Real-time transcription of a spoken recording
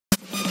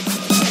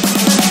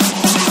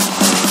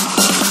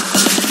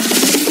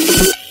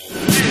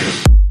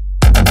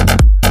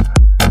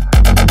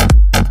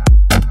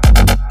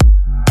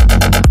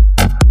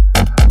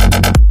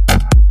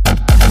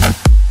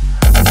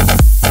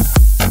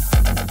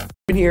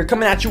Here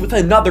coming at you with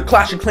another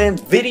Clash of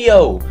Clans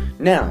video.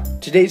 Now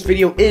today's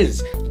video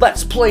is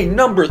let's play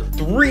number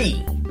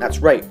 3. That's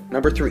right,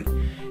 number 3.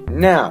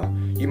 Now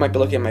you might be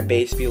looking at my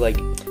base, be like,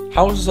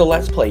 how is this a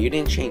let's play? You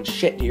didn't change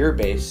shit to your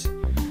base.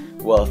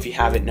 Well, if you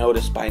haven't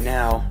noticed by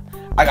now,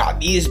 I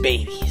got these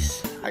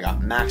babies. I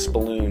got max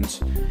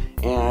balloons,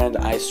 and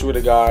I swear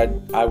to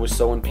God, I was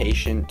so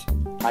impatient.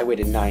 I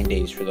waited 9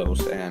 days for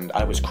those, and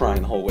I was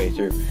crying the whole way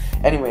through.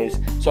 Anyways,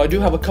 so I do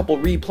have a couple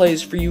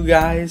replays for you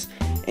guys,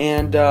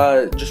 and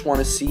just want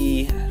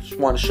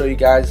to show you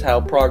guys how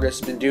progress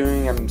has been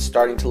doing. I'm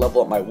starting to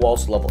level up my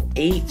walls to level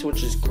 8,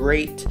 which is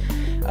great.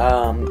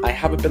 I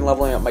haven't been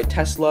leveling up my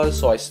Teslas,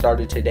 so I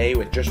started today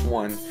with just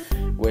one,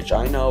 which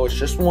I know it's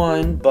just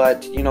one,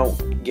 but you know,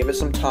 give it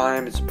some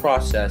time. It's a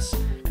process,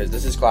 because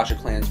this is Clash of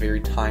Clans,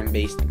 very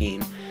time-based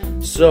game.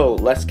 So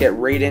let's get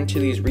right into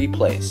these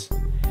replays.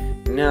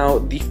 Now,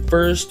 the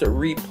first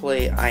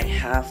replay I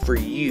have for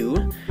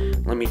you,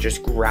 let me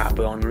just grab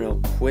it on real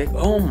quick.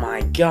 Oh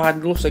my god,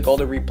 it looks like all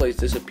the replays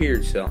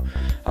disappeared, so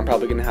I'm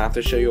probably going to have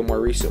to show you a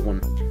more recent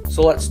one.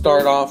 So let's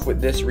start off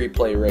with this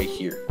replay right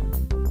here.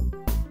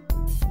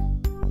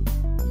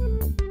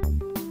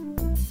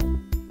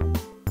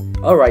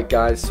 Alright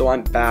guys, so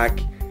I'm back.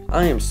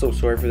 I am so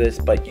sorry for this,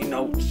 but you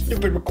know,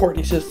 stupid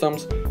recording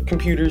systems,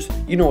 computers,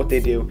 you know what they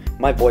do.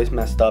 My voice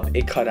messed up,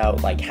 it cut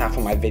out like half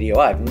of my video.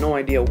 I have no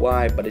idea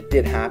why, but it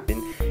did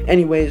happen.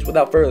 Anyways,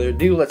 without further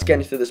ado, let's get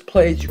into this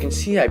play. As you can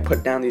see, I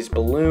put down these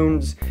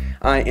balloons.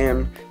 I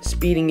am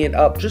speeding it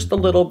up just a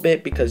little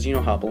bit because you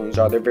know how balloons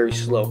are, they're very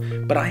slow.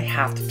 But I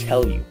have to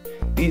tell you,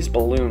 these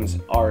balloons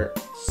are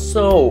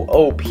so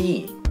OP.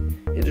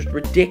 It's just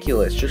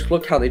ridiculous. Just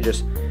look how they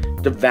just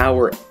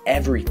devour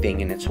everything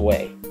in its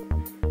way.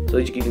 So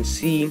as you can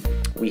see,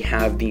 we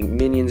have the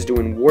minions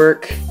doing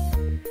work,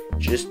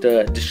 just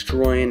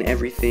destroying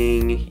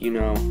everything, you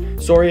know.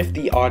 Sorry if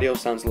the audio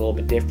sounds a little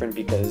bit different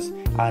because,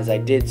 as I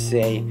did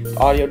say, the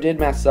audio did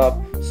mess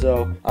up,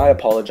 so I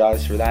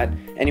apologize for that.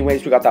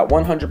 Anyways, we got that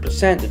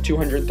 100%, the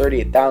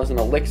 238,000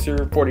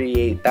 elixir,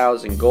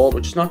 48,000 gold,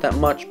 which is not that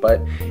much, but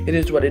it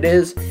is what it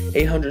is.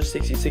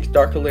 866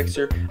 dark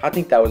elixir. I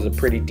think that was a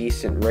pretty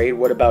decent raid.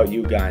 What about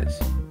you guys?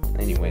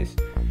 Anyways,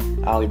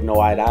 I don't even know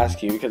why I'd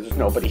ask you because there's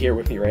nobody here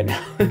with me right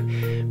now.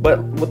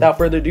 But without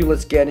further ado,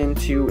 let's get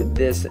into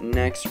this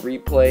next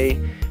replay.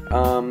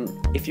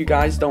 If you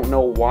guys don't know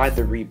why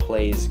the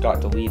replays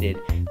got deleted,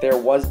 there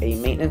was a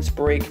maintenance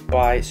break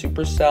by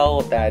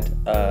Supercell that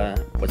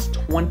was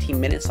 20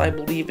 minutes, I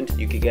believe, until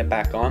you could get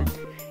back on,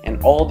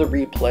 and all the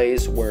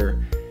replays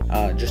were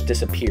just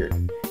disappeared.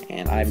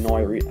 And I have no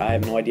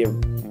idea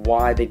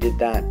why they did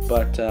that,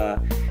 but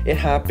it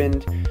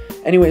happened.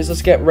 Anyways,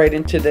 let's get right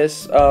into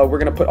this. We're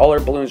going to put all our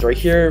balloons right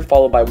here,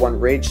 followed by one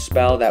rage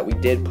spell that we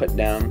did put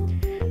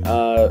down.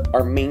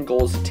 Our main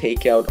goal is to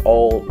take out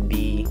all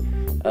the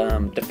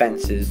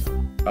defenses.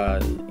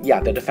 Yeah,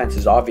 the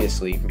defenses,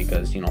 obviously,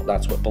 because, you know,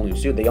 that's what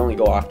balloons do. They only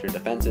go after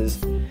defenses.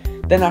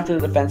 Then after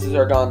the defenses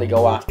are gone, they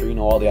go after, you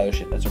know, all the other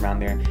shit that's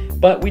around there.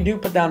 But we do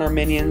put down our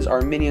minions.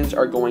 Our minions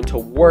are going to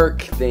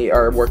work. They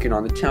are working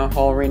on the town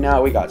hall right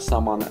now. We got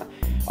some on the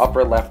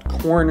upper left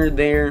corner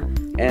there,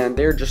 and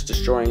they're just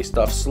destroying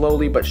stuff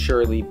slowly but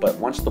surely. But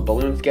once the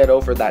balloons get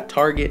over that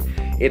target,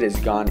 it is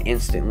gone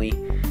instantly.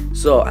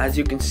 So as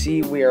you can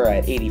see, we are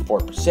at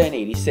 84%,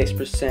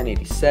 86%,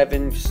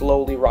 87%,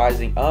 slowly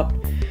rising up,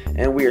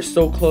 and we are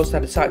so close. I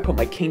decided to put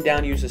my king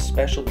down, use a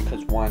special,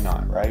 because why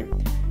not, right?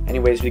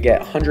 Anyways, we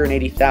get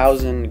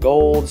 180,000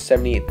 gold,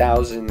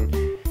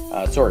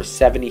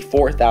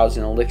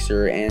 74,000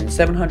 elixir, and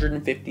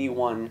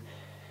 751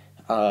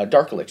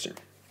 dark elixir.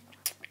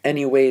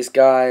 Anyways,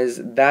 guys,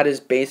 that is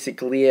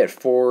basically it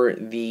for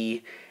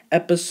the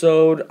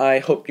episode. I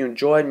hope you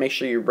enjoyed. Make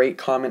sure you rate,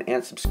 comment,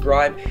 and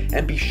subscribe,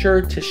 and be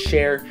sure to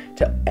share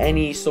to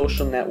any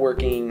social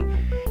networking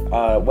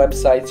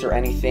websites or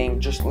anything.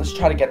 Just let's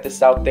try to get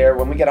this out there.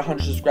 When we get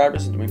 100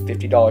 subscribers, I'm doing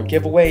 $50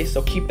 giveaway,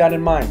 so keep that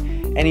in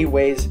mind.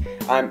 Anyways,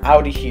 I'm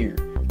out of here.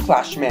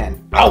 Clash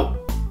Man out.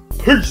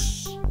 Peace.